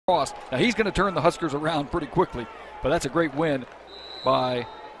Now he's going to turn the Huskers around pretty quickly, but that's a great win by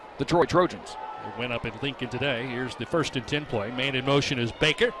the Troy Trojans. It went up in Lincoln today. Here's the 1st and 10 play. Man in motion is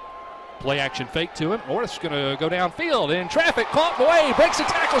Baker. Play action fake to him. Orth's going to go downfield in traffic. Caught away. Breaks a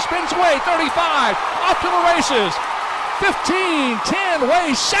tackle. Spins away. 35. Off to the races. 15. 10.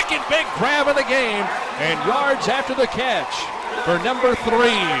 Way. Second big grab of the game. And yards after the catch for number 3.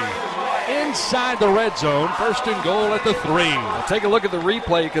 Inside the red zone. 1st and goal at the 3. Well, take a look at the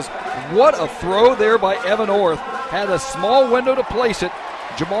replay because what a throw there by Evan Orth. Had a small window to place it.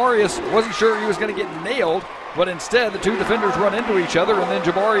 Jamarius wasn't sure he was going to get nailed, but instead the two defenders run into each other, and then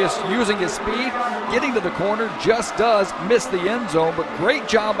Jamarius, using his speed, getting to the corner, just does miss the end zone. But great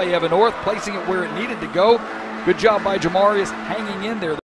job by Evan Orth, placing it where it needed to go. Good job by Jamarius hanging in there.